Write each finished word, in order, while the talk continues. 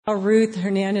Ruth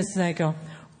Hernandez, and I go,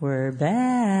 we're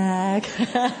back.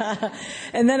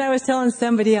 And then I was telling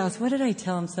somebody else, what did I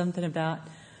tell him something about?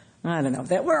 I don't know,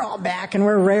 that we're all back and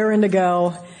we're raring to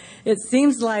go. It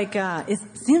seems like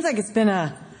it's been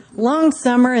a long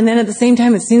summer, and then at the same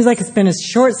time it seems like it's been a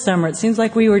short summer. It seems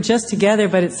like we were just together,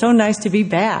 but it's so nice to be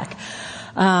back.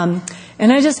 And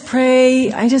I just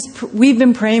pray, we've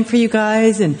been praying for you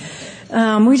guys, and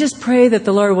we just pray that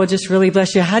the Lord will just really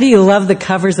bless you. How do you love the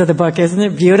covers of the book? Isn't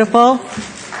it beautiful?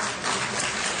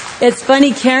 It's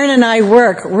funny, Karen and I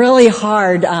work really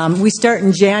hard. We start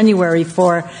in January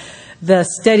for the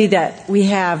study that we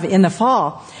have in the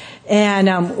fall.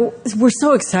 And we're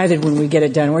so excited when we get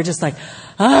it done. We're just like,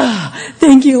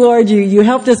 thank you, Lord. You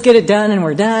helped us get it done, and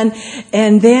we're done.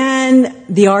 And then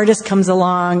the artist comes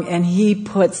along, and he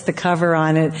puts the cover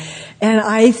on it. And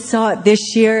I saw it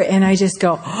this year, and I just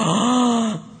go,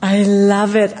 I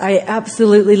love it. I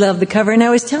absolutely love the cover. And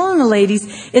I was telling the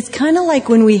ladies, it's kind of like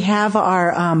when we have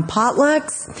our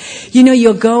potlucks. You know,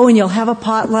 you'll go and you'll have a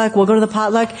potluck. We'll go to the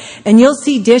potluck, and you'll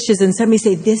see dishes, and somebody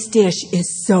say, this dish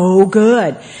is so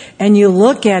good. And you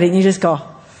look at it, and you just go,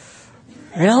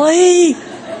 really?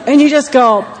 And you just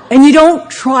go, and you don't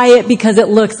try it because it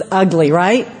looks ugly,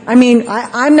 right? I mean,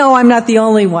 I know I'm not the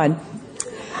only one.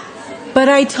 But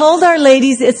I told our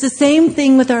ladies, it's the same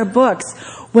thing with our books.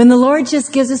 When the Lord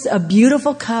just gives us a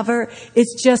beautiful cover,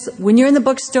 it's just, when you're in the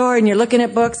bookstore and you're looking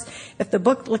at books, if the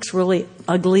book looks really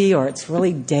ugly or it's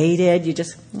really dated, you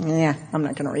just, I'm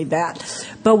not going to read that.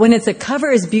 But when it's a cover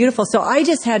is beautiful. So I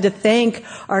just had to thank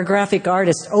our graphic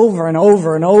artist over and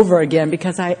over and over again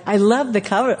because I love the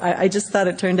cover. I just thought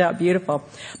it turned out beautiful.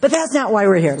 But that's not why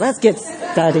we're here. Let's get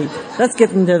study. Let's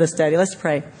get into the study. Let's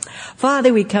pray.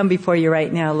 Father, we come before you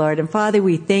right now, Lord. And Father,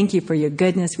 we thank you for your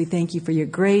goodness. We thank you for your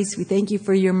grace. We thank you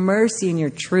for your mercy and your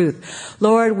truth.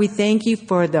 Lord, we thank you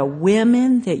for the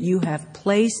women that you have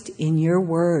placed in your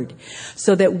word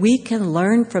so that we can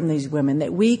learn from these women,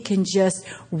 that we can just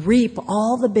reap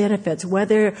all the benefits,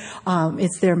 whether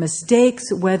it's their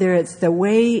mistakes, whether it's the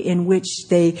way in which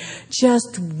they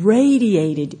just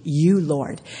radiated you,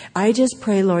 Lord. I just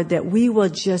pray, Lord, that we will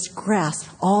just grasp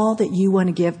all that you want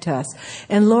to give to us.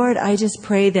 And Lord, I just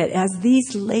pray that as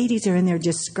these ladies are in their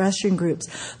discussion groups,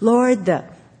 Lord,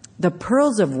 the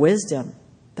pearls of wisdom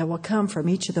that will come from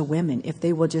each of the women if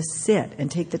they will just sit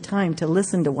and take the time to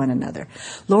listen to one another.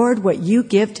 Lord, what you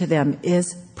give to them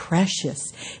is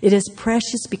precious. It is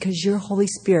precious because your Holy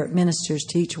Spirit ministers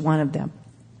to each one of them.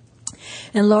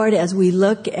 And Lord, as we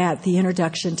look at the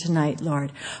introduction tonight,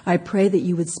 Lord, I pray that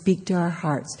you would speak to our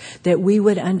hearts, that we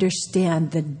would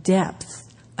understand the depth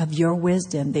of your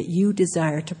wisdom that you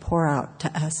desire to pour out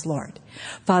to us, Lord.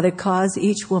 Father, cause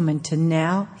each woman to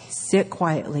now sit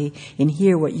quietly and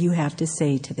hear what you have to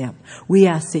say to them. We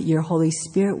ask that your Holy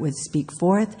Spirit would speak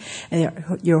forth and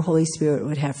that your Holy Spirit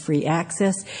would have free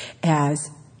access as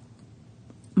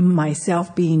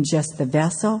myself being just the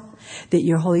vessel, that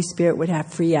your Holy Spirit would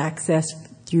have free access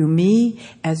through me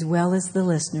as well as the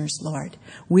listeners, Lord.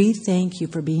 We thank you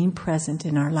for being present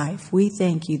in our life. We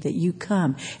thank you that you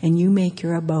come and you make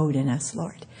your abode in us,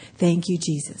 Lord. Thank you,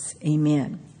 Jesus.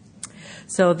 Amen.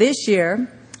 So this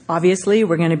year, obviously,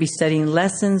 we're going to be studying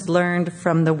lessons learned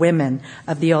from the women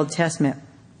of the Old Testament.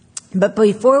 But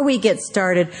before we get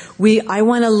started, I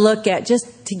want to look at,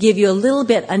 just to give you a little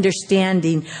bit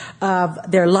understanding of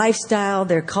their lifestyle,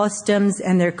 their customs,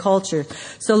 and their culture.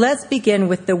 So let's begin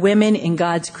with the women in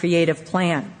God's creative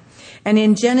plan. And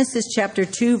in Genesis chapter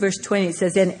 2, verse 20, it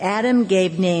says, And Adam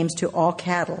gave names to all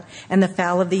cattle and the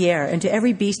fowl of the air and to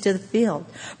every beast of the field.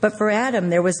 But for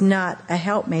Adam, there was not a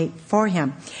helpmate for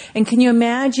him. And can you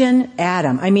imagine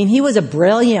Adam? I mean, he was a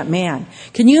brilliant man.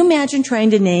 Can you imagine trying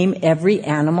to name every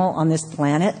animal on this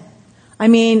planet? I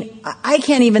mean, I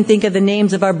can't even think of the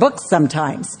names of our books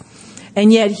sometimes.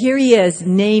 And yet here he is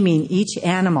naming each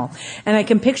animal. And I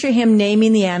can picture him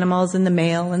naming the animals and the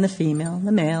male and the female,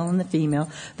 the male and the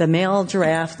female, the male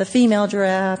giraffe, the female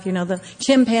giraffe, the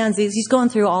chimpanzees. He's going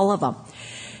through all of them.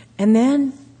 And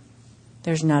then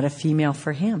there's not a female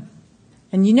for him.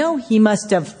 And he must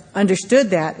have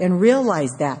understood that and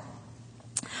realized that.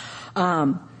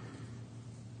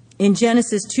 In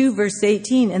Genesis 2, verse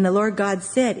 18, And the Lord God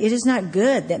said, It is not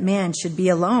good that man should be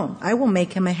alone. I will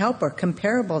make him a helper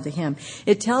comparable to him.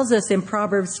 It tells us in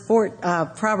Proverbs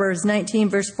 19,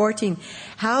 verse 14,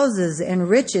 Houses and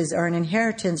riches are an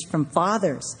inheritance from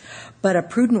fathers, but a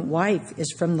prudent wife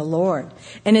is from the Lord.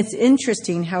 And it's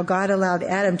interesting how God allowed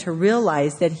Adam to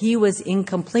realize that he was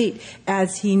incomplete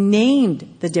as he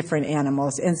named the different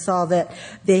animals and saw that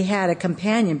they had a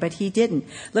companion, but he didn't.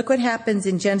 Look what happens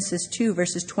in Genesis 2,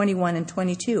 verses 21 and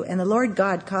 22. And the Lord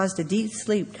God caused a deep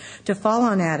sleep to fall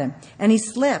on Adam, and he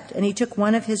slept, and he took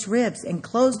one of his ribs and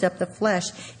closed up the flesh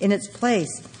in its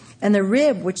place. And the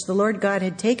rib which the Lord God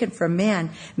had taken from man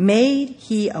made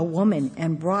he a woman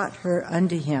and brought her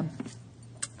unto him.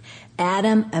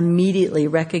 Adam immediately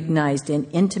recognized an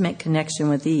intimate connection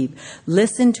with Eve.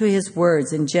 Listen to his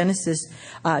words in Genesis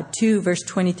 2, verse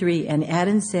 23. And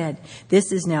Adam said,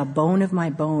 "This is now bone of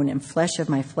my bone and flesh of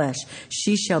my flesh.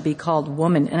 She shall be called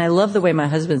woman." And I love the way my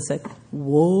husband said,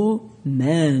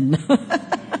 "Woman."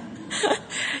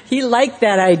 He liked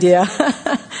that idea.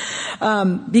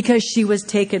 Because she was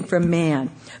taken from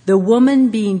man. The woman,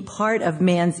 being part of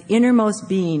man's innermost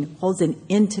being, holds an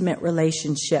intimate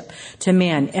relationship to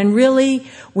man. And really,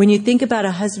 when you think about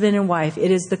a husband and wife,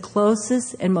 it is the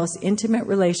closest and most intimate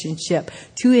relationship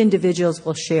two individuals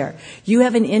will share. You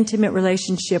have an intimate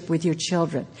relationship with your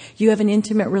children. You have an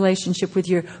intimate relationship with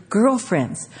your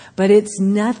girlfriends. But it's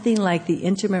nothing like the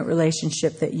intimate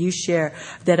relationship that you share,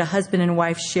 that a husband and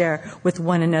wife share with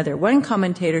one another. One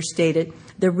commentator stated,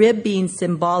 the rib being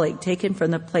symbolic, taken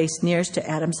from the place nearest to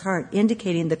Adam's heart,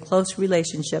 indicating the close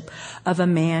relationship of a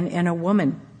man and a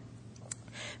woman.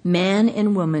 Man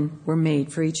and woman were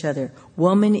made for each other.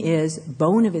 Woman is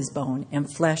bone of his bone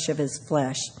and flesh of his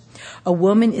flesh. A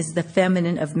woman is the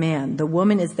feminine of man. The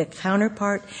woman is the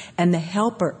counterpart and the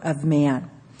helper of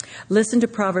man. Listen to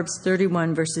Proverbs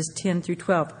 31, verses 10 through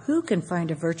 12. Who can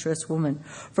find a virtuous woman?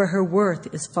 For her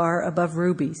worth is far above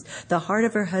rubies. The heart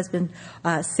of her husband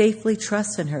safely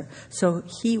trusts in her, so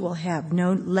he will have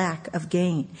no lack of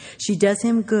gain. She does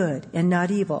him good and not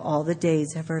evil all the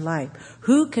days of her life.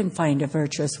 Who can find a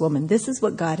virtuous woman? This is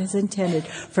what God has intended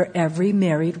for every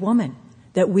married woman.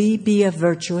 That we be a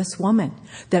virtuous woman.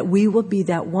 That we will be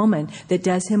that woman that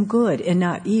does him good and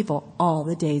not evil all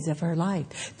the days of her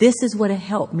life. This is what a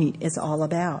helpmeet is all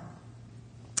about.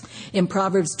 In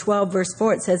Proverbs 12, verse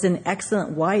 4, it says, an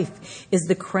excellent wife is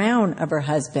the crown of her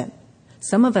husband.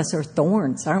 Some of us are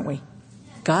thorns, aren't we?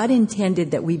 God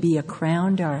intended that we be a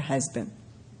crown to our husband.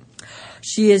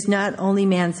 She is not only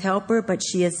man's helper, but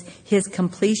she is his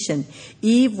completion.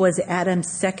 Eve was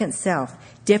Adam's second self,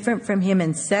 different from him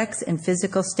in sex and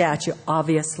physical stature,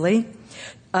 obviously,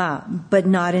 but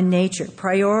not in nature.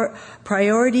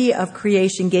 Priority of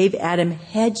creation gave Adam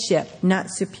headship, not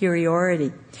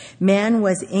superiority. Man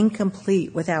was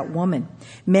incomplete without woman.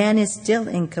 Man is still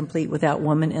incomplete without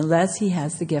woman unless he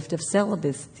has the gift of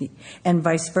celibacy, and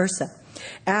vice versa.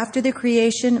 After the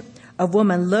creation of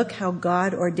woman, look how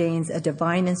God ordains a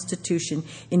divine institution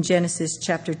in Genesis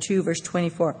chapter 2, verse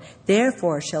 24.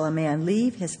 Therefore shall a man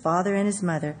leave his father and his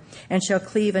mother, and shall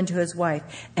cleave unto his wife,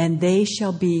 and they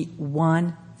shall be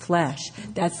one flesh.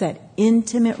 That's that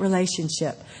intimate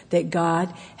relationship that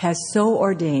God has so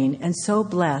ordained and so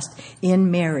blessed in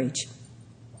marriage.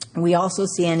 We also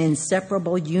see an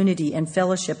inseparable unity and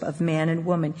fellowship of man and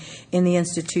woman in the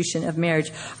institution of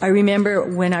marriage. I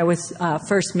remember when I was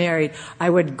first married, I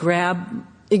would grab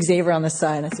Xavier on the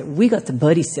side and I said, we got the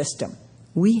buddy system.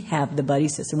 We have the buddy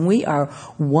system. We are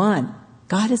one.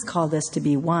 God has called us to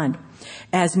be one.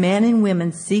 As men and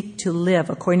women seek to live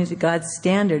according to God's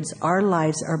standards, our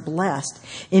lives are blessed.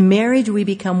 In marriage, we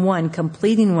become one,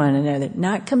 completing one another,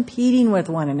 not competing with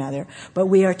one another, but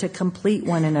we are to complete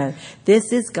one another.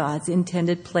 This is God's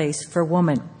intended place for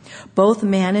woman. Both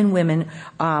man and women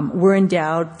were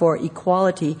endowed for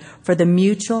equality, for the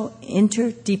mutual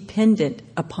interdependent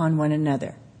upon one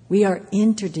another. We are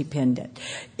interdependent.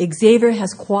 Xavier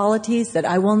has qualities that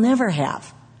I will never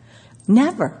have.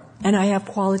 Never. And I have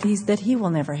qualities that he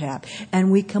will never have.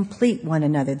 And we complete one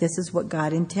another. This is what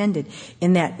God intended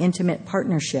in that intimate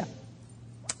partnership.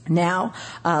 Now,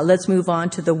 let's move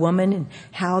on to the woman and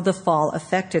how the fall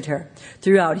affected her.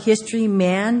 Throughout history,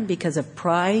 man, because of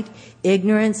pride,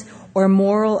 ignorance, or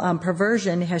moral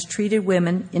perversion, has treated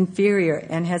women inferior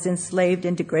and has enslaved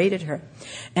and degraded her.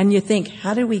 And you think,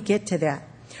 how did we get to that?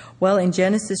 Well, in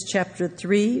Genesis chapter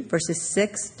 3, verses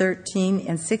 6, 13,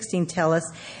 and 16 tell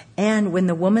us, and when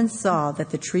the woman saw that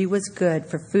the tree was good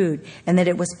for food, and that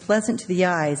it was pleasant to the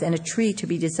eyes, and a tree to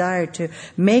be desired to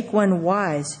make one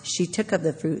wise, she took of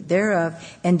the fruit thereof,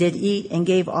 and did eat, and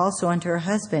gave also unto her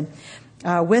husband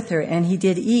with her, and he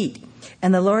did eat.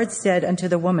 And the Lord said unto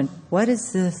the woman, what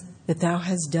is this that thou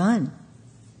hast done?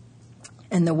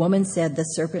 And the woman said, the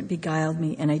serpent beguiled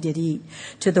me, and I did eat.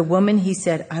 To the woman he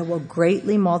said, I will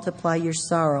greatly multiply your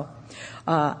sorrow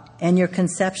and your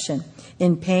conception.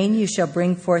 In pain you shall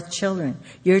bring forth children.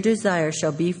 Your desire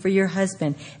shall be for your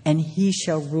husband, and he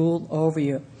shall rule over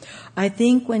you. I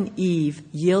think when Eve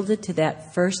yielded to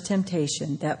that first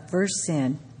temptation, that first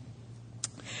sin,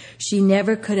 she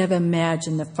never could have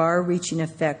imagined the far-reaching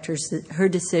effect her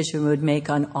decision would make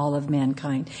on all of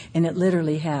mankind. And it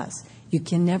literally has. You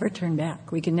can never turn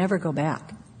back. We can never go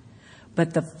back.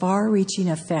 But the far-reaching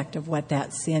effect of what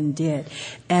that sin did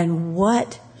and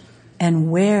what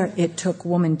and where it took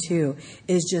woman to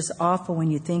is just awful when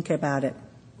you think about it.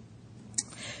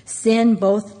 Sin,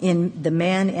 both in the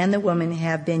man and the woman,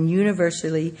 have been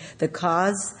universally the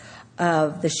cause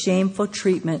of the shameful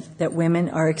treatment that women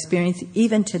are experiencing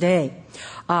even today.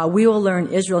 We will learn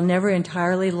Israel never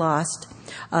entirely lost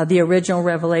the original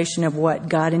revelation of what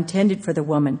God intended for the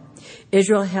woman.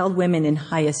 Israel held women in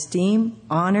high esteem,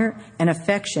 honor, and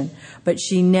affection, but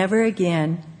she never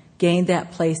again gained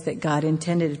that place that God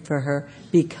intended for her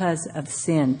because of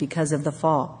sin, because of the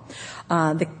fall.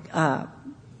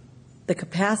 The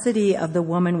capacity of the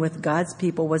woman with God's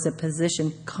people was a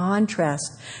position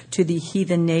contrast to the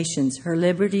heathen nations. Her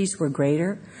liberties were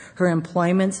greater, her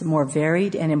employments more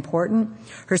varied and important,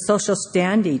 her social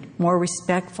standing more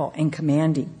respectful and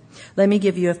commanding. Let me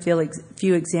give you a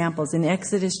few examples. In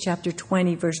Exodus chapter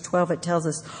 20, verse 12, it tells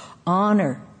us,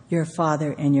 honor your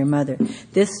father and your mother.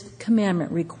 This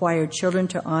commandment required children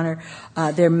to honor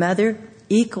their mother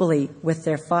equally with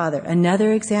their father.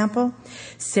 Another example,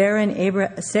 Sarah,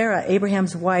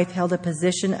 Abraham's wife, held a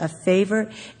position of favor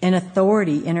and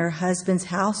authority in her husband's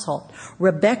household.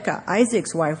 Rebekah,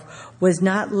 Isaac's wife, was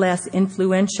not less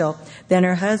influential than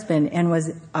her husband and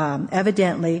was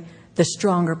evidently the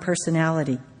stronger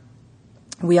personality.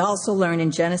 We also learn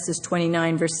in Genesis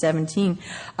 29, verse 17,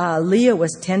 Leah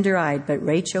was tender-eyed, but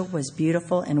Rachel was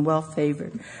beautiful and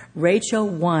well-favored. Rachel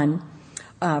won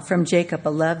from Jacob a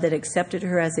love that accepted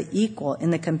her as an equal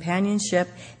in the companionship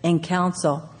and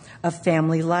counsel of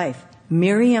family life.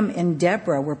 Miriam and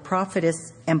Deborah were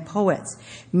prophetess and poets.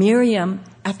 Miriam,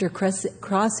 after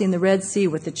crossing the Red Sea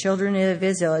with the children of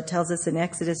Israel, it tells us in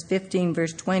Exodus 15,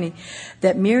 verse 20,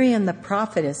 that Miriam the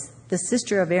prophetess, the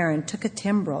sister of Aaron, took a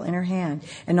timbrel in her hand,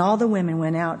 and all the women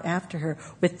went out after her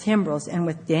with timbrels and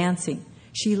with dancing.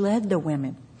 She led the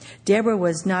women. Deborah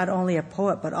was not only a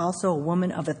poet, but also a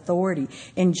woman of authority.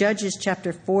 In Judges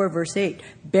chapter 4, verse 8,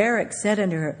 Barak said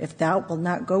unto her, if thou wilt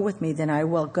not go with me, then I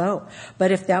will go.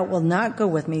 But if thou wilt not go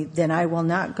with me, then I will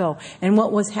not go. And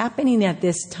what was happening at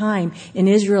this time in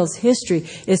Israel's history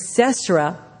is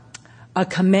Sisera, a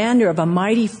commander of a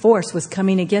mighty force, was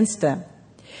coming against them.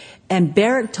 And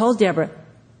Barak told Deborah,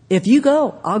 if you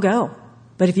go, I'll go.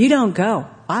 But if you don't go,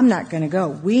 I'm not going to go.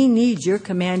 We need your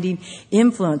commanding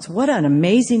influence. What an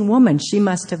amazing woman she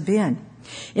must have been.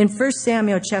 In 1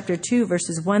 Samuel chapter 2,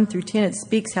 verses 1 through 10, it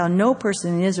speaks how no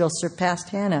person in Israel surpassed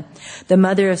Hannah, the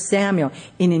mother of Samuel,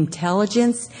 in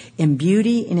intelligence, in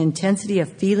beauty, in intensity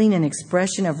of feeling and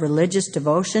expression of religious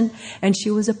devotion, and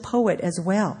she was a poet as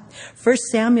well. 1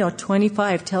 Samuel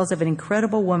 25 tells of an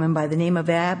incredible woman by the name of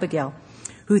Abigail,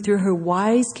 who through her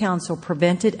wise counsel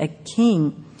prevented a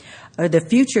king, or the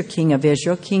future king of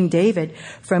Israel, King David,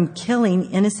 from killing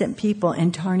innocent people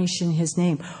and tarnishing his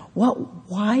name. What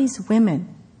wise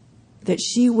women that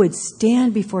she would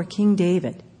stand before King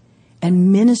David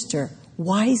and minister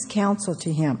wise counsel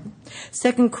to him.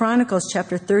 2 Chronicles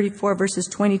chapter 34 verses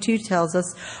 22 tells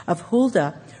us of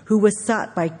Huldah, who was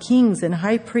sought by kings and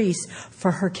high priests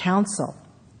for her counsel.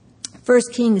 1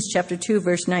 Kings chapter 2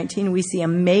 verse 19, we see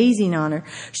amazing honor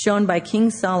shown by King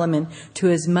Solomon to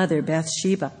his mother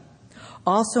Bathsheba.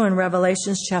 Also in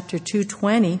Revelations chapter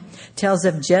 2:20 tells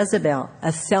of Jezebel,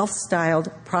 a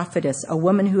self-styled prophetess, a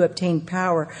woman who obtained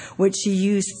power which she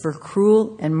used for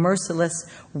cruel and merciless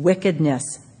wickedness.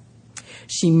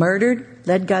 She murdered,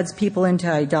 led God's people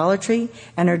into idolatry,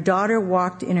 and her daughter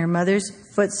walked in her mother's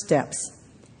footsteps,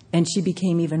 and she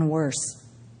became even worse.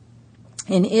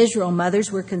 In Israel,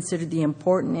 mothers were considered the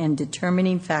important and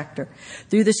determining factor.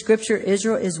 Through the scripture,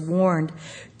 Israel is warned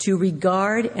to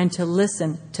regard and to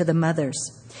listen to the mothers.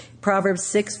 Proverbs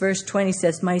 6 verse 20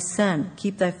 says, my son,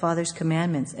 keep thy father's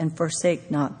commandments and forsake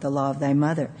not the law of thy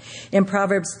mother. In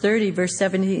Proverbs 30 verse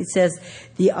 17 it says,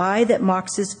 the eye that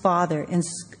mocks his father and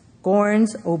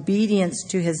scorns obedience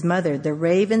to his mother, the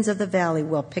ravens of the valley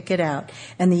will pick it out,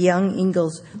 and the young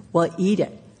eagles will eat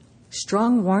it.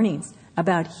 Strong warnings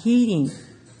about heeding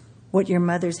what your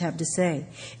mothers have to say.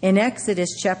 In Exodus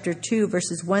chapter 2,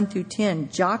 verses 1 through 10,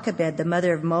 Jochebed, the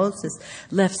mother of Moses,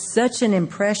 left such an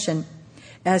impression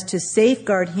as to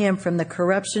safeguard him from the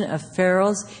corruption of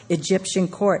Pharaoh's Egyptian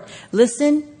court.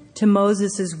 Listen to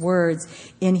Moses' words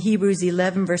in Hebrews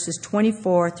 11, verses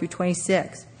 24 through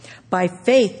 26. By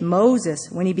faith, Moses,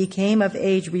 when he became of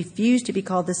age, refused to be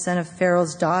called the son of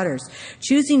Pharaoh's daughters,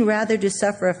 choosing rather to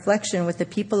suffer affliction with the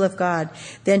people of God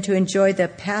than to enjoy the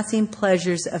passing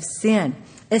pleasures of sin,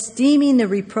 esteeming the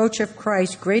reproach of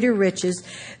Christ greater riches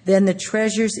than the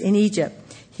treasures in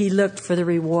Egypt. He looked for the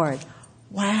reward.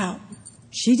 Wow.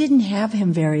 She didn't have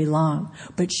him very long,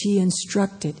 but she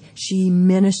instructed, she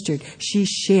ministered, she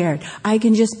shared. I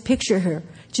can just picture her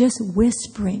just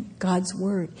whispering God's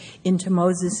word into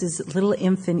Moses' little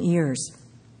infant ears.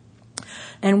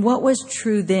 And what was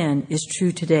true then is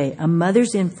true today. A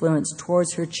mother's influence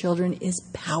towards her children is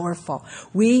powerful.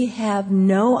 We have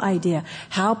no idea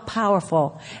how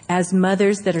powerful, as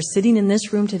mothers that are sitting in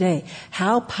this room today,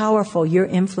 how powerful your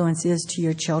influence is to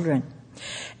your children.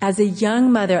 As a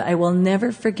young mother, I will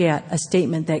never forget a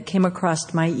statement that came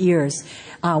across my ears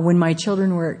when my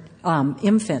children were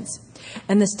infants.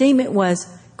 And the statement was,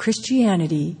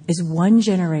 Christianity is one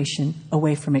generation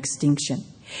away from extinction.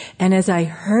 And as I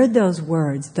heard those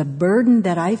words, the burden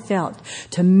that I felt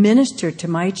to minister to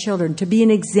my children, to be an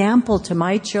example to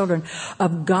my children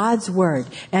of God's word,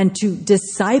 and to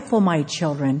disciple my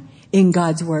children in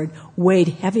God's word weighed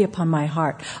heavy upon my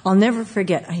heart. I'll never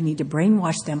forget, I need to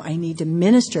brainwash them. I need to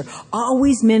minister,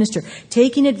 always minister,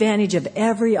 taking advantage of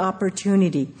every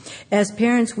opportunity. As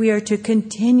parents, we are to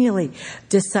continually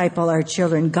disciple our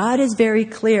children. God is very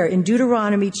clear. In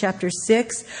Deuteronomy chapter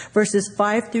 6, verses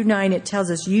 5 through 9, it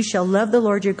tells us, you shall love the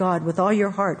Lord your God with all your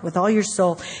heart, with all your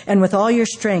soul, and with all your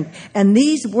strength. And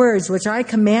these words which I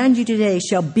command you today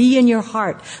shall be in your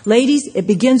heart. Ladies, it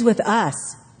begins with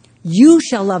us. You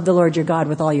shall love the Lord your God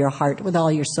with all your heart, with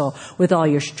all your soul, with all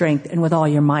your strength, and with all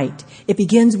your might. It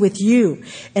begins with you.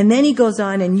 And then he goes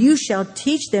on, and you shall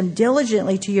teach them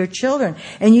diligently to your children,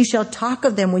 and you shall talk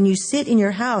of them when you sit in your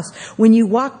house, when you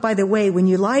walk by the way, when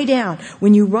you lie down,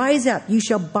 when you rise up. You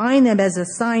shall bind them as a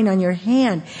sign on your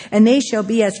hand, and they shall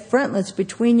be as frontlets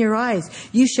between your eyes.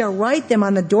 You shall write them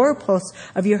on the doorposts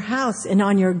of your house and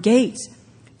on your gates.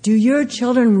 Do your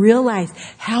children realize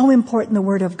how important the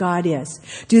Word of God is?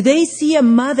 Do they see a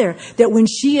mother that when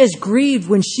she is grieved,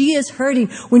 when she is hurting,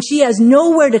 when she has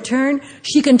nowhere to turn,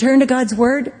 she can turn to God's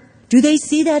Word? Do they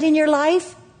see that in your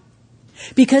life?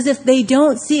 Because if they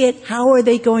don't see it, how are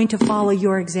they going to follow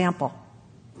your example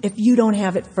if you don't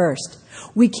have it first?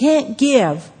 We can't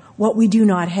give what we do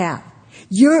not have.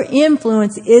 Your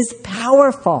influence is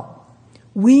powerful.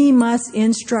 We must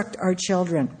instruct our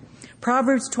children.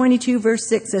 Proverbs 22 verse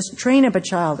 6 says, train up a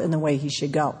child in the way he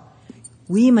should go.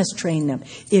 We must train them.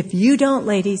 If you don't,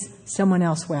 ladies, someone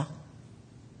else will.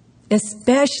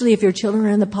 Especially if your children are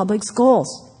in the public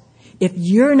schools. If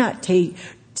you're not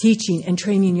teaching and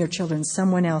training your children,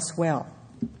 someone else will.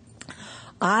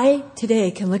 I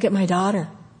today can look at my daughter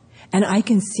and I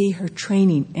can see her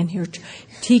training and her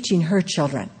teaching her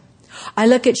children. I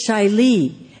look at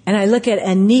Shiley and I look at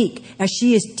Anique as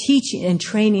she is teaching and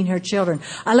training her children.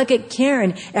 I look at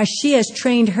Karen as she has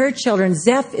trained her children.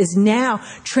 Zeph is now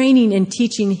training and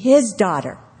teaching his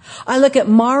daughter. I look at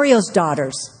Mario's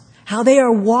daughters, how they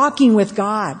are walking with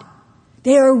God.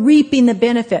 They are reaping the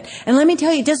benefit. And let me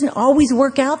tell you, it doesn't always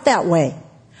work out that way.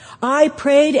 I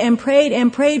prayed and prayed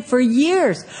and prayed for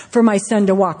years for my son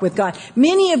to walk with God.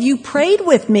 Many of you prayed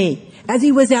with me as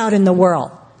he was out in the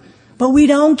world. But we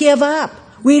don't give up.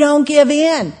 We don't give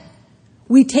in.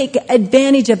 We take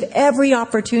advantage of every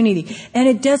opportunity. And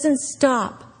it doesn't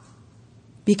stop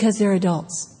because they're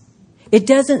adults. It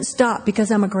doesn't stop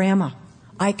because I'm a grandma.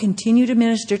 I continue to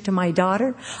minister to my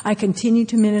daughter. I continue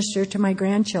to minister to my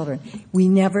grandchildren. We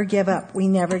never give up. We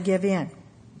never give in.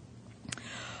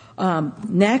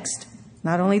 Next,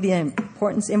 not only the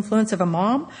influence of a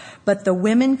mom, but the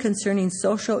women concerning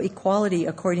social equality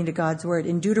according to God's word.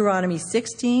 In Deuteronomy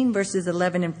 16, verses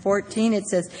 11 and 14, it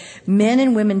says, men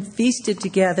and women feasted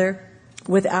together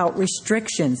without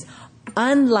restrictions,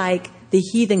 unlike the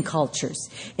heathen cultures.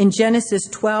 In Genesis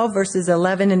 12, verses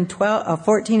 11 and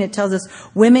 14, it tells us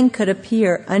women could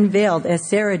appear unveiled as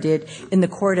Sarah did in the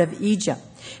court of Egypt.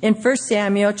 In 1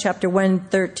 Samuel chapter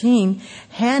 1:13,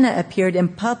 Hannah appeared in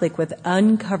public with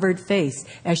uncovered face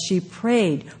as she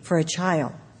prayed for a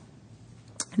child.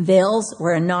 Veils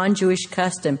were a non-Jewish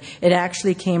custom. It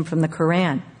actually came from the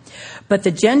Quran. But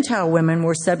the Gentile women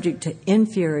were subject to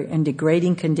inferior and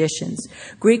degrading conditions.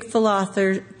 Greek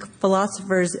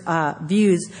philosophers'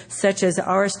 views, such as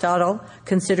Aristotle,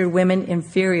 considered women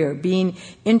inferior, being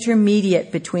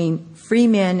intermediate between free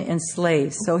men and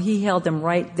slaves. So he held them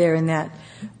right there in that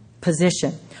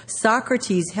position.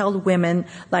 Socrates held women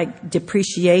like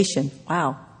depreciation.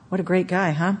 Wow, what a great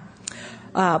guy,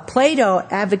 huh? Plato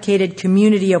advocated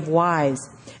community of wives.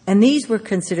 And these were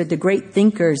considered the great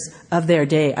thinkers of their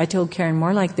day. I told Karen,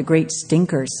 more like the great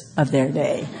stinkers of their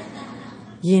day.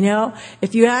 You know,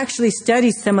 if you actually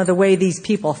study some of the way these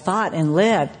people thought and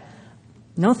lived,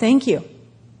 no thank you.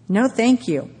 No thank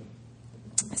you.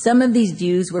 Some of these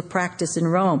views were practiced in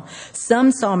Rome.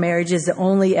 Some saw marriages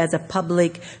only as a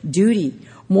public duty.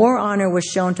 More honor was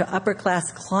shown to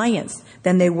upper-class clients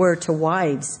than they were to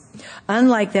wives.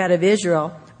 Unlike that of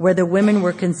Israel, where the women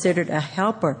were considered a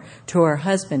helper to her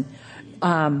husband,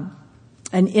 an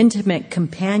intimate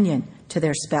companion to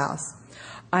their spouse.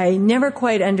 I never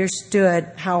quite understood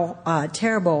how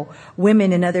terrible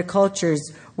women in other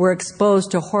cultures were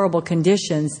exposed to horrible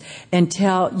conditions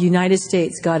until United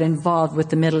States got involved with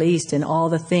the Middle East and all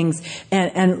the things.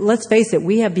 And let's face it,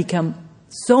 we have become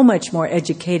so much more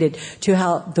educated to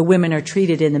how the women are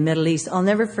treated in the Middle East. I'll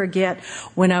never forget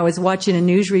when I was watching a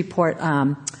news report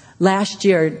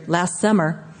last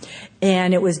summer,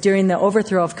 and it was during the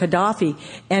overthrow of Gaddafi,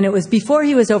 and it was before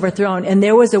he was overthrown, and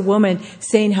there was a woman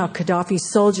saying how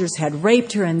Gaddafi's soldiers had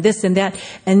raped her and this and that,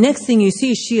 and next thing you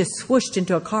see, she is swooshed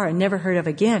into a car and never heard of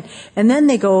again. And then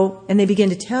they go and they begin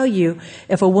to tell you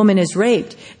if a woman is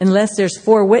raped, unless there's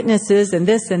 4 witnesses and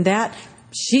this and that,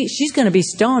 she's going to be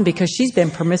stoned because she's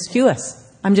been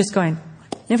promiscuous. I'm just going,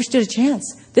 never stood a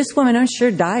chance. This woman, I'm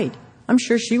sure, died. I'm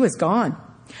sure she was gone.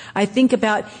 I think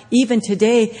about even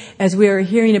today as we are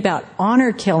hearing about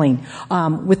honor killing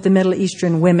with the Middle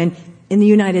Eastern women in the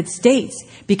United States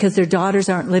because their daughters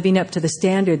aren't living up to the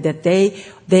standard that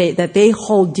they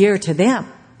hold dear to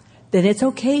them. Then it's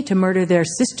okay to murder their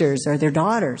sisters or their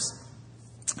daughters.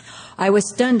 I was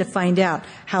stunned to find out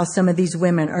how some of these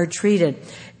women are treated.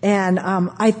 And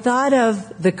I thought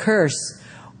of the curse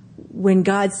when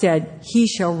God said, "He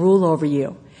shall rule over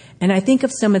you." And I think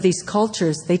of some of these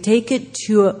cultures, they take it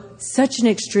to such an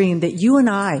extreme that you and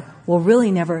I will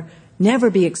really never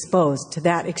be exposed to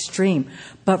that extreme.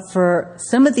 But for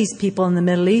some of these people in the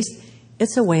Middle East,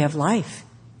 it's a way of life.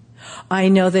 I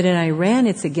know that in Iran,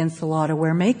 it's against the law to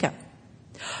wear makeup.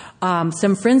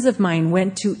 Some friends of mine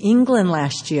went to England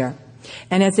last year.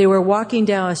 And as they were walking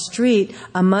down a street,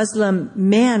 a Muslim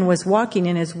man was walking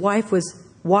and his wife was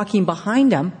walking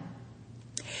behind him.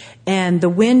 And the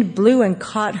wind blew and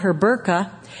caught her burqa,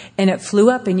 and it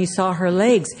flew up and you saw her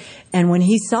legs. And when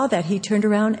he saw that, he turned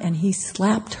around and he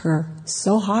slapped her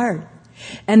so hard.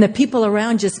 And the people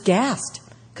around just gasped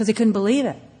because they couldn't believe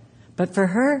it. But for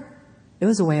her, it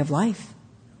was a way of life.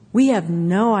 We have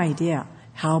no idea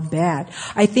how bad.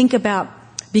 I think about,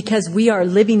 because we are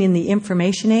living in the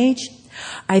information age,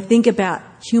 I think about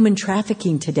human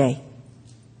trafficking today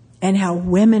and how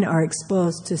women are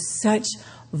exposed to such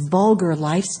vulgar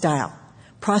lifestyle,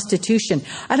 prostitution.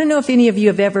 I don't know if any of you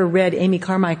have ever read Amy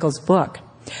Carmichael's book,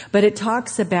 but it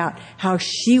talks about how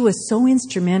she was so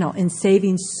instrumental in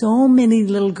saving so many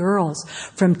little girls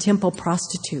from temple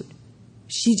prostitute.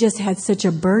 She just had such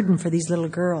a burden for these little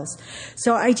girls.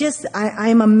 So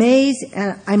I'm amazed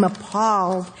and I'm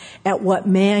appalled at what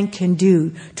man can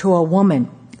do to a woman.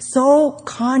 So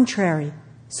contrary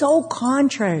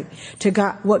to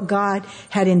God, what God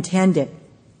had intended.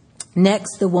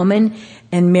 Next, the woman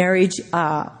and marriage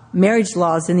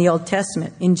laws in the Old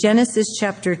Testament. In Genesis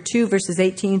chapter 2, verses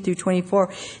 18 through 24,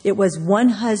 it was one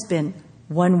husband,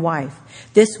 one wife.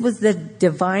 This was the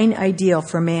divine ideal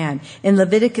for man. In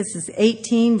Leviticus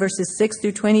 18, verses 6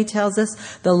 through 20 tells us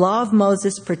the law of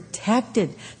Moses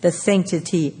protected the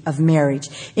sanctity of marriage.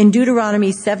 In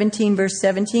Deuteronomy 17, verse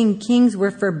 17, kings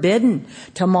were forbidden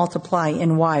to multiply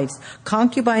in wives.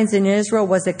 Concubines in Israel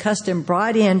was a custom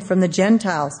brought in from the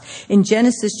Gentiles. In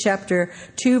Genesis chapter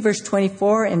 2, verse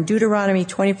 24, and Deuteronomy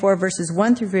 24, verses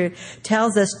 1 through 3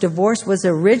 tells us divorce was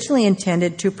originally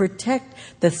intended to protect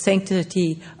the sanctity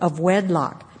of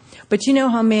wedlock. But you know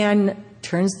how man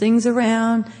turns things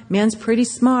around. Man's pretty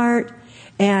smart.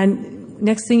 And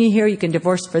next thing you hear, you can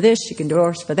divorce for this, you can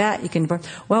divorce for that, you can divorce.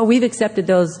 Well, we've accepted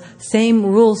those same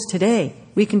rules today.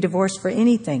 We can divorce for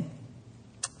anything.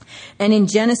 And in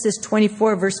Genesis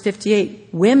 24, verse 58,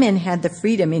 women had the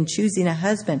freedom in choosing a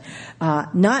husband,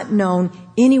 not known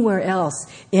anywhere else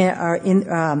in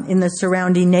the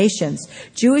surrounding nations.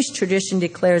 Jewish tradition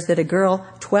declares that a girl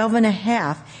 12 and a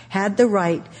half had the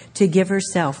right to give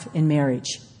herself in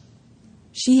marriage.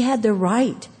 She had the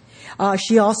right.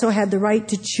 She also had the right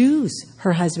to choose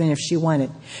her husband if she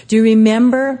wanted. Do you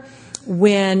remember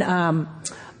when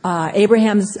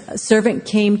Abraham's servant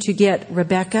came to get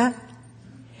Rebekah?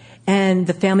 And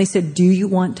the family said, "Do you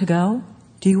want to go?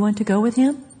 Do you want to go with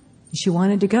him?" She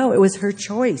wanted to go. It was her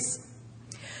choice.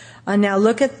 Now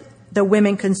look at the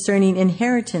women concerning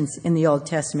inheritance in the Old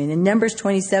Testament. In Numbers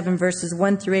 27, verses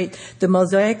 1 through 8, the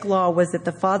Mosaic law was that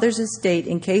the father's estate,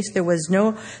 in case there was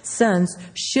no sons,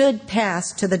 should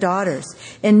pass to the daughters.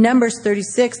 In Numbers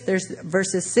 36, there's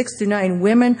verses 6 through 9,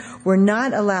 women were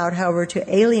not allowed, however,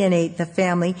 to alienate the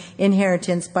family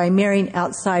inheritance by marrying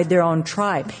outside their own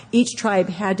tribe. Each tribe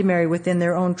had to marry within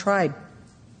their own tribe.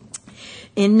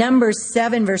 In Numbers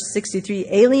 7, verse 63,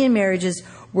 alien marriages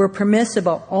were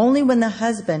permissible only when the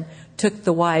husband took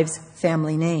the wife's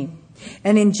family name.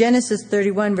 And in Genesis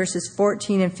 31, verses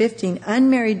 14 and 15,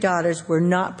 unmarried daughters were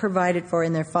not provided for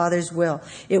in their father's will.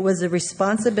 It was the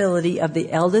responsibility of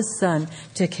the eldest son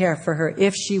to care for her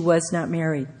if she was not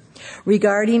married.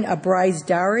 Regarding a bride's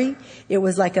dowry, it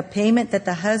was like a payment that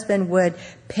the husband would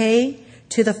pay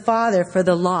to the father for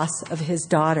the loss of his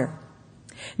daughter.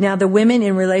 Now, the women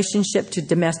in relationship to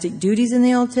domestic duties in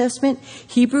the Old Testament,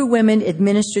 Hebrew women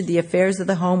administered the affairs of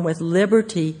the home with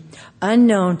liberty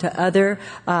unknown to other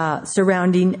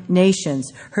surrounding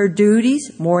nations. Her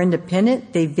duties, more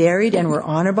independent, they varied and were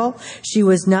honorable. She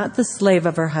was not the slave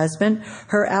of her husband.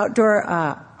 Her outdoor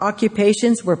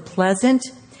occupations were pleasant,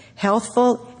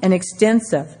 healthful, and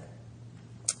extensive.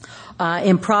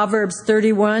 In Proverbs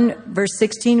 31, verse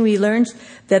 16, we learn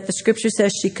that the scripture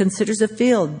says she considers a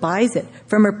field, buys it.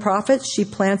 From her profits, she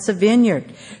plants a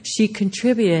vineyard. She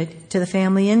contributed to the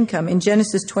family income. In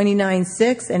Genesis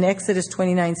 29:6 and Exodus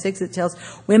 29:6, it tells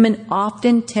women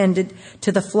often tended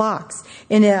to the flocks.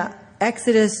 In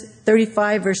Exodus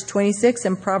 35, verse 26,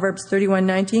 and Proverbs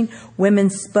 31:19,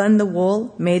 women spun the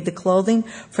wool, made the clothing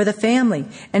for the family.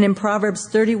 And in Proverbs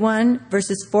 31,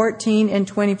 verses 14 and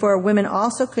 24, women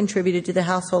also contributed to the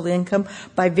household income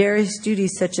by various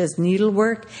duties such as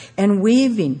needlework and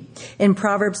weaving. In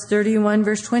Proverbs 31,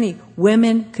 verse 20,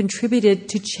 women contributed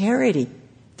to charity.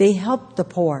 They helped the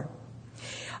poor.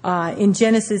 In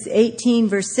Genesis 18,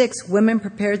 verse 6, women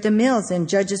prepared the meals. In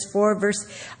Judges 4, verse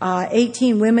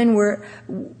 18, women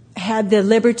had the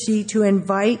liberty to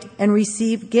invite and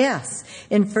receive guests.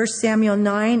 In 1 Samuel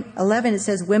 9:11, it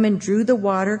says women drew the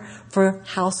water for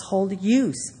household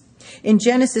use. In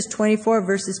Genesis 24,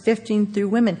 verses 15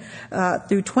 through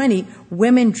 20,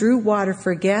 women drew water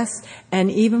for guests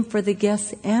and even for the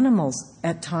guests' animals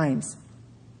at times.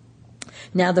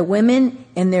 Now, the women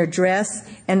in their dress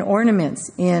and ornaments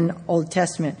in Old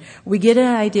Testament. We get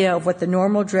an idea of what the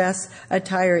normal dress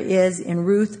attire is in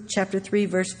Ruth chapter 3,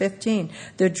 verse 15.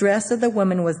 The dress of the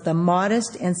woman was the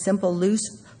modest and simple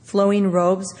loose flowing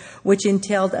robes, which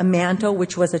entailed a mantle,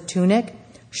 which was a tunic,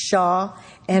 shawl,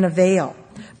 and a veil.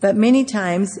 But many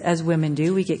times, as women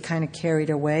do, we get kind of carried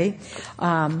away.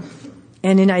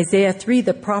 And in Isaiah 3,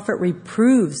 the prophet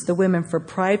reproves the women for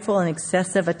prideful and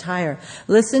excessive attire.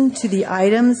 Listen to the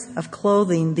items of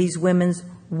clothing these women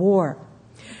wore.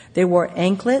 They wore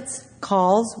anklets,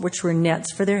 cauls, which were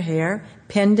nets for their hair,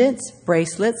 pendants,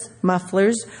 bracelets,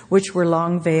 mufflers, which were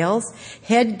long veils,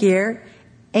 headgear,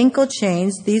 ankle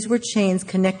chains. These were chains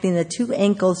connecting the two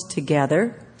ankles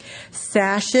together.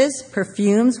 Sashes,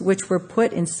 perfumes, which were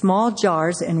put in small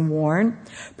jars and worn.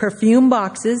 Perfume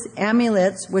boxes,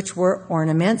 amulets, which were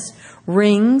ornaments.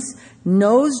 Rings,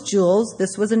 nose jewels.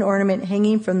 This was an ornament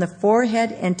hanging from the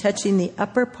forehead and touching the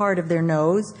upper part of their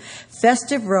nose.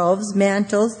 Festive robes,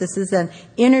 mantles. This is an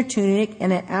inner tunic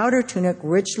and an outer tunic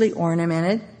richly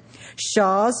ornamented.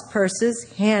 Shawls,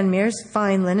 purses, hand mirrors,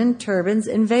 fine linen, turbans,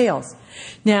 and veils.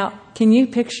 Now, can you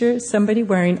picture somebody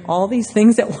wearing all these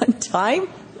things at one time?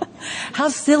 How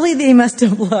silly they must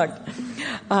have looked.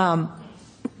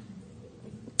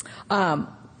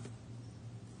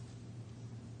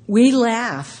 We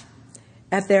laugh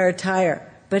at their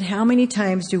attire, but how many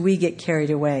times do we get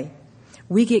carried away?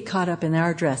 We get caught up in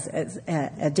our dress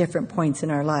at different points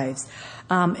in our lives.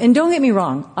 And don't get me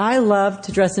wrong, I love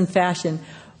to dress in fashion,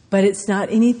 but it's not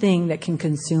anything that can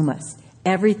consume us.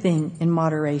 Everything in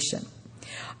moderation.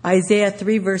 Isaiah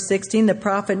 3, verse 16, the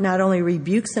prophet not only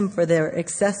rebukes them for their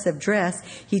excessive dress,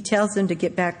 he tells them to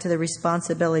get back to the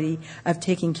responsibility of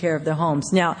taking care of their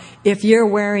homes. Now, if you're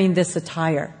wearing this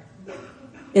attire,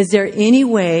 is there any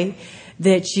way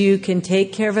that you can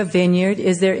take care of a vineyard?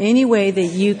 Is there any way that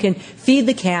you can feed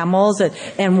the camels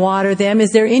and water them? Is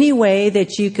there any way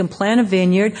that you can plant a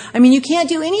vineyard? I mean, you can't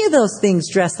do any of those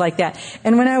things dressed like that.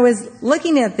 And when I was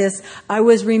looking at this, I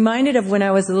was reminded of when I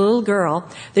was a little girl.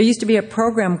 There used to be a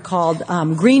program called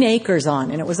Green Acres on,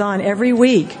 and it was on every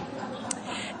week.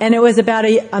 And it was about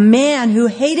a man who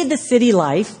hated the city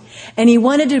life, And he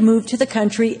wanted to move to the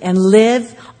country and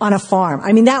live on a farm.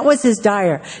 I mean, that was his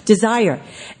desire.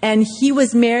 And he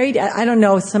was married. I don't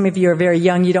know, some of you are very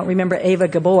young, you don't remember Eva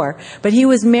Gabor, but he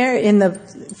was married in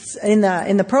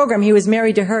the program. He was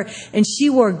married to her, and she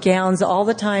wore gowns all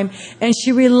the time, and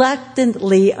she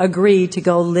reluctantly agreed to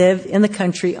go live in the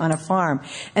country on a farm.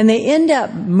 And they end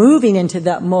up moving into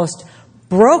the most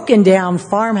broken down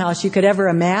farmhouse you could ever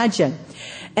imagine.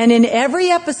 And in every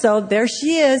episode, there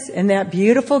she is in that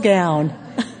beautiful gown.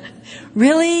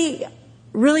 Really,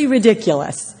 really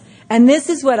ridiculous. And this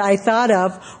is what I thought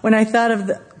of when I thought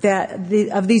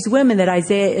of these women that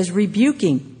Isaiah is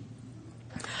rebuking.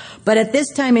 But at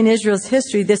this time in Israel's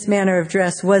history, this manner of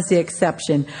dress was the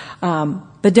exception.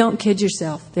 But don't kid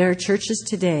yourself. There are churches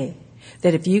today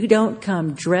that if you don't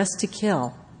come dressed to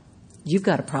kill, you've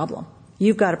got a problem.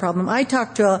 You've got a problem. I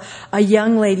talked to a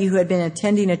young lady who had been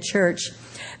attending a church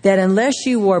that unless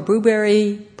you wore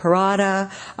Burberry,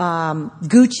 Prada,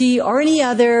 Gucci, or any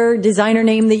other designer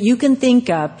name that you can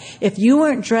think of, if you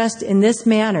weren't dressed in this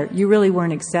manner, you really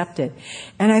weren't accepted.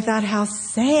 And I thought, how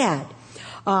sad.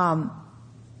 I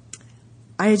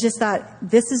just thought,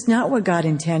 this is not what God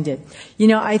intended. You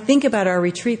know, I think about our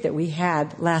retreat that we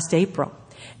had last April.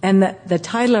 And the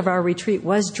title of our retreat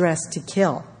was Dressed to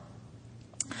Kill.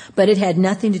 But it had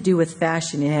nothing to do with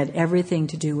fashion. It had everything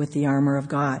to do with the armor of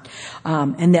God,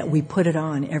 and that we put it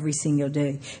on every single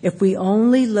day. If we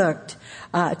only took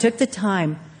the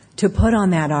time to put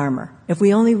on that armor, if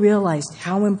we only realized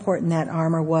how important that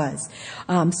armor was.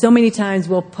 So many times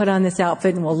we'll put on this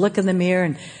outfit and we'll look in the mirror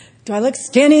and, do I look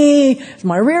skinny? Does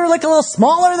my rear look a little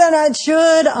smaller than it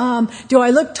should? Do I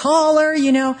look taller?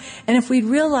 You know, and if we'd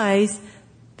realize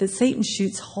that Satan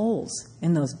shoots holes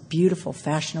in those beautiful,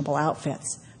 fashionable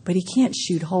outfits, but he can't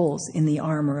shoot holes in the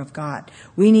armor of God.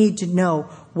 We need to know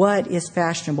what is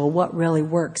fashionable, what really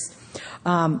works.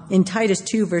 In Titus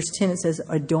 2, verse 10, it says,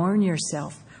 adorn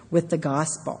yourself with the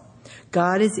gospel.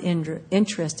 God is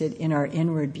interested in our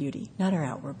inward beauty, not our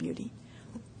outward beauty.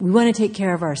 We want to take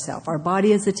care of ourselves. Our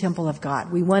body is the temple of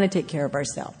God. We want to take care of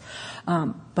ourselves.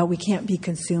 But we can't be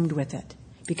consumed with it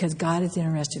because God is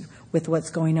interested with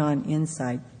what's going on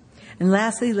inside. And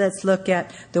lastly, let's look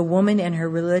at the woman and her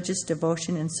religious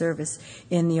devotion and service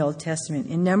in the Old Testament.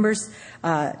 In Numbers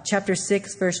chapter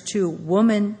 6, verse 2,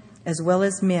 women as well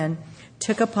as men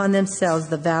took upon themselves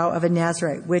the vow of a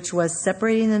Nazirite, which was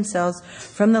separating themselves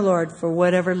from the Lord for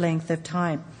whatever length of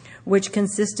time, which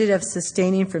consisted of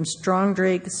sustaining from strong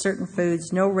drink certain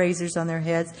foods, no razors on their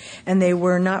heads, and they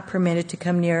were not permitted to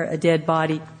come near a dead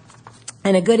body.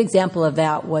 And a good example of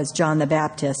that was John the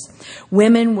Baptist.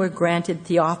 Women were granted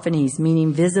theophanies,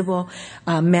 meaning visible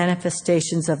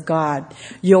manifestations of God.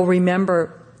 You'll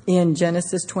remember in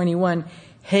Genesis 21,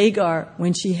 Hagar,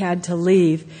 when she had to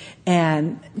leave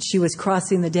and she was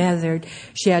crossing the desert,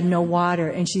 she had no water.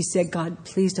 And she said, God,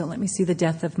 please don't let me see the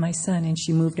death of my son. And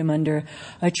she moved him under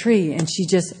a tree. And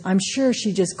I'm sure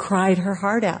she just cried her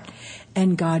heart out.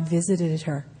 And God visited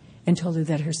her and told her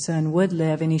that her son would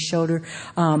live, and he showed her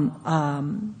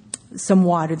some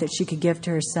water that she could give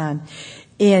to her son.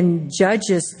 In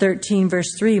Judges 13,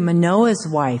 verse 3, Manoah's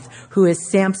wife, who is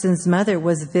Samson's mother,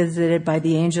 was visited by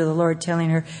the angel of the Lord,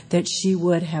 telling her that she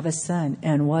would have a son.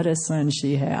 And what a son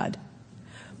she had.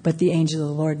 But the angel of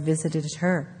the Lord visited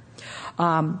her.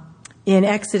 In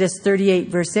Exodus 38,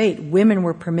 verse 8, women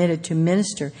were permitted to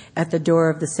minister at the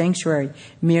door of the sanctuary.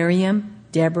 Miriam,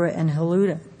 Deborah, and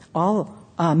Huldah, all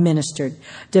ministered.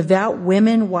 Devout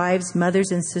women, wives,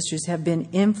 mothers, and sisters have been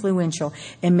influential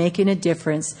in making a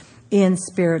difference in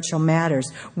spiritual matters.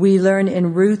 We learn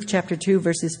in Ruth chapter 2,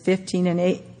 verses 15 and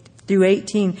 8 through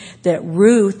 18, that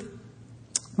Ruth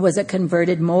was a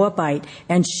converted Moabite,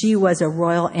 and she was a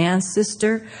royal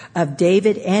ancestor of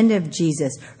David and of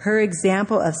Jesus. Her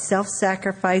example of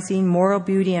self-sacrificing, moral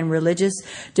beauty, and religious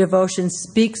devotion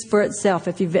speaks for itself.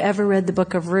 If you've ever read the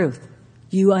book of Ruth,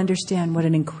 you understand what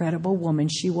an incredible woman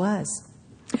she was.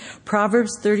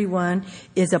 Proverbs 31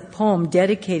 is a poem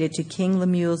dedicated to King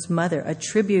Lemuel's mother, a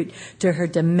tribute to her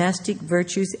domestic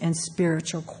virtues and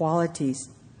spiritual qualities.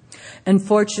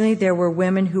 Unfortunately, there were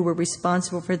women who were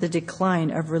responsible for the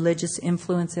decline of religious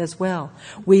influence as well.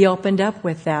 We opened up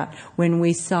with that when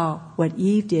we saw what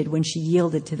Eve did when she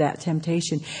yielded to that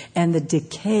temptation and the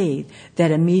decay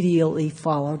that immediately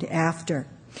followed after.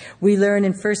 We learn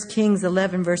in 1 Kings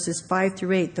 11, verses 5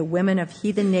 through 8, the women of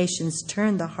heathen nations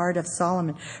turned the heart of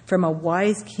Solomon from a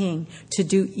wise king to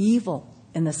do evil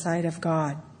in the sight of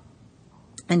God.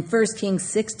 In 1 Kings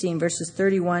 16, verses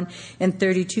 31 and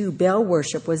 32, Baal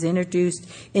worship was introduced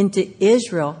into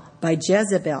Israel by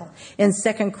Jezebel. In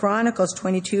 2 Chronicles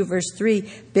 22, verse 3,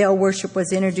 Baal worship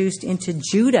was introduced into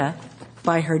Judah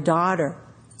by her daughter.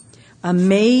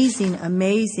 Amazing,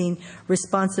 amazing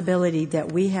responsibility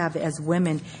that we have as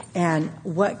women and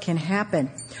what can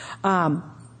happen.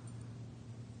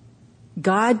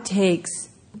 God takes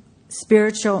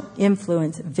spiritual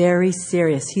influence very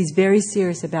serious. He's very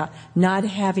serious about not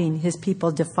having his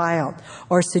people defiled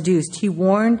or seduced. He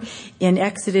warned in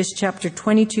Exodus chapter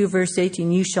 22, verse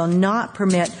 18, "You shall not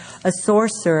permit a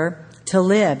sorcerer to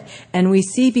live." And we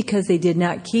see, because they did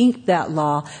not keep that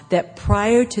law, that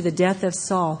prior to the death of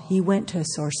Saul, he went to a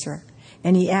sorcerer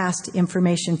and he asked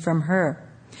information from her.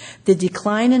 The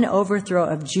decline and overthrow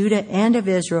of Judah and of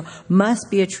Israel must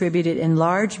be attributed in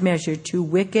large measure to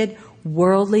wicked,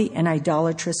 worldly, and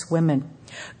idolatrous women.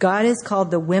 God has called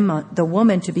the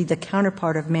woman to be the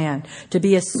counterpart of man, to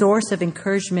be a source of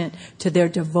encouragement to their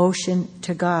devotion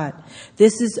to God.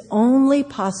 This is only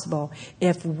possible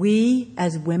if we,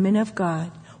 as women of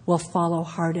God, will follow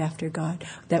hard after God,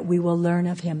 that we will learn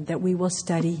of him, that we will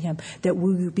study him, that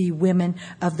we will be women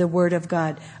of the Word of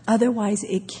God. Otherwise,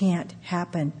 it can't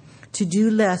happen. To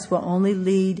do less will only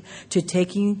lead to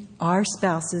taking our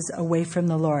spouses away from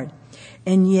the Lord.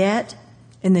 And yet,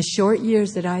 in the short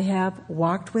years that I have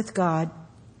walked with God,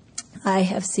 I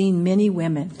have seen many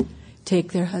women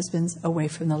take their husbands away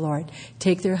from the Lord,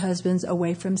 take their husbands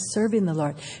away from serving the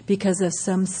Lord because of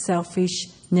some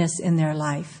selfishness in their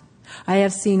life. I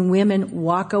have seen women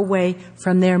walk away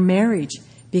from their marriage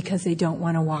because they don't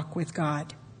want to walk with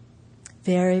God.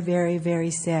 Very, very, very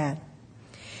sad.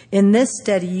 In this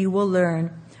study, you will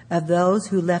learn of those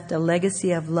who left a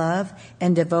legacy of love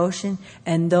and devotion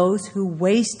and those who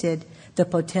wasted the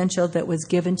potential that was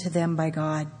given to them by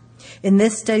God. In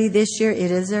this study this year,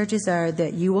 it is our desire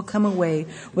that you will come away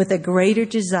with a greater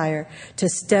desire to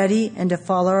study and to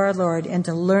follow our Lord and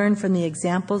to learn from the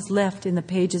examples left in the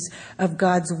pages of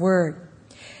God's Word.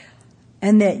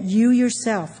 And that you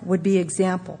yourself would be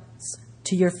examples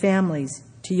to your families,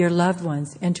 to your loved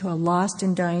ones, and to a lost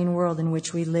and dying world in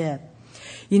which we live.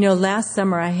 You know, last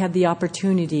summer I had the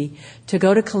opportunity to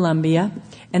go to Columbia,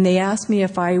 and they asked me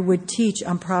if I would teach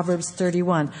on Proverbs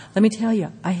 31. Let me tell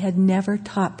you, I had never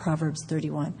taught Proverbs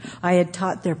 31. I had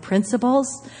taught their principles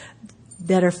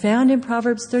that are found in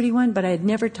Proverbs 31, but I had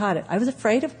never taught it. I was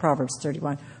afraid of Proverbs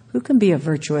 31. Who can be a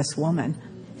virtuous woman?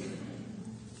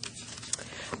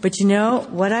 But you know,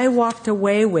 what I walked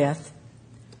away with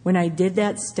when I did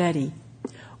that study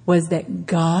was that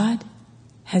God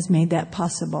has made that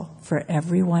possible for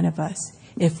every one of us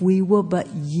if we will but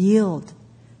yield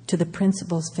to the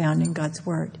principles found in God's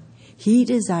Word. He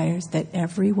desires that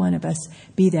every one of us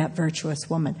be that virtuous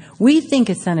woman. We think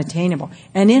it's unattainable,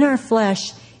 and in our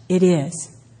flesh it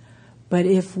is. But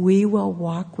if we will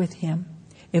walk with Him,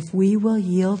 if we will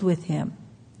yield with Him,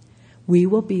 we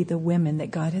will be the women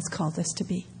that God has called us to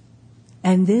be.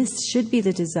 And this should be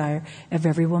the desire of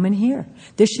every woman here.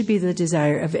 This should be the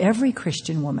desire of every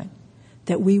Christian woman,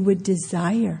 that we would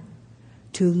desire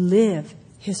to live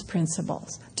His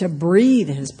principles, to breathe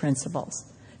His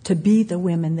principles, to be the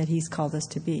women that He's called us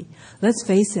to be. Let's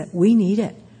face it, we need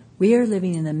it. We are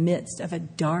living in the midst of a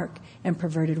dark and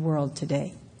perverted world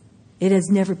today. It has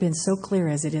never been so clear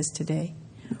as it is today.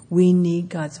 We need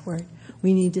God's Word.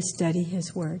 We need to study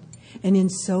His Word. And in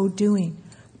so doing,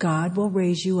 God will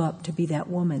raise you up to be that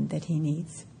woman that He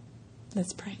needs.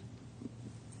 Let's pray.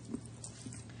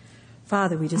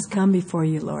 Father, we just come before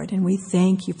you, Lord, and we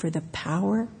thank you for the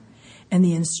power and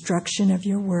the instruction of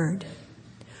your word.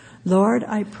 Lord,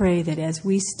 I pray that as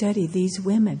we study these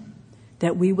women,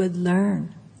 that we would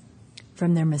learn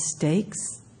from their mistakes,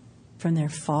 from their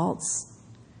faults,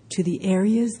 to the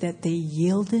areas that they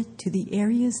yielded, to the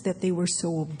areas that they were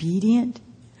so obedient.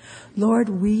 Lord,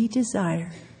 we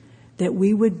desire that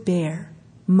we would bear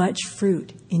much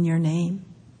fruit in your name.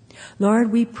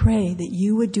 Lord, we pray that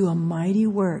you would do a mighty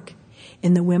work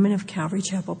in the women of Calvary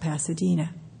Chapel,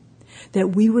 Pasadena,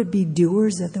 that we would be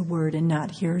doers of the word and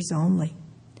not hearers only.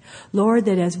 Lord,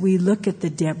 that as we look at the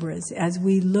Deborahs, as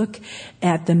we look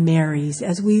at the Marys,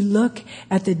 as we look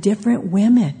at the different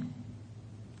women,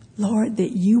 Lord,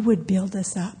 that you would build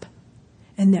us up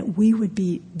and that we would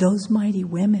be those mighty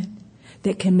women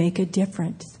that can make a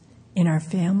difference in our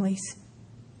families,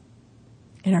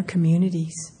 in our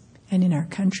communities, and in our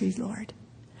country, Lord.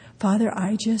 Father,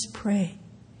 I just pray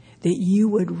that you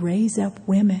would raise up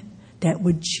women that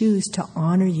would choose to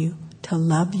honor you, to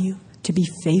love you, to be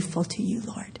faithful to you,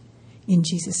 Lord. In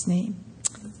Jesus' name,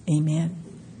 amen.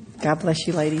 God bless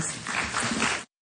you, ladies.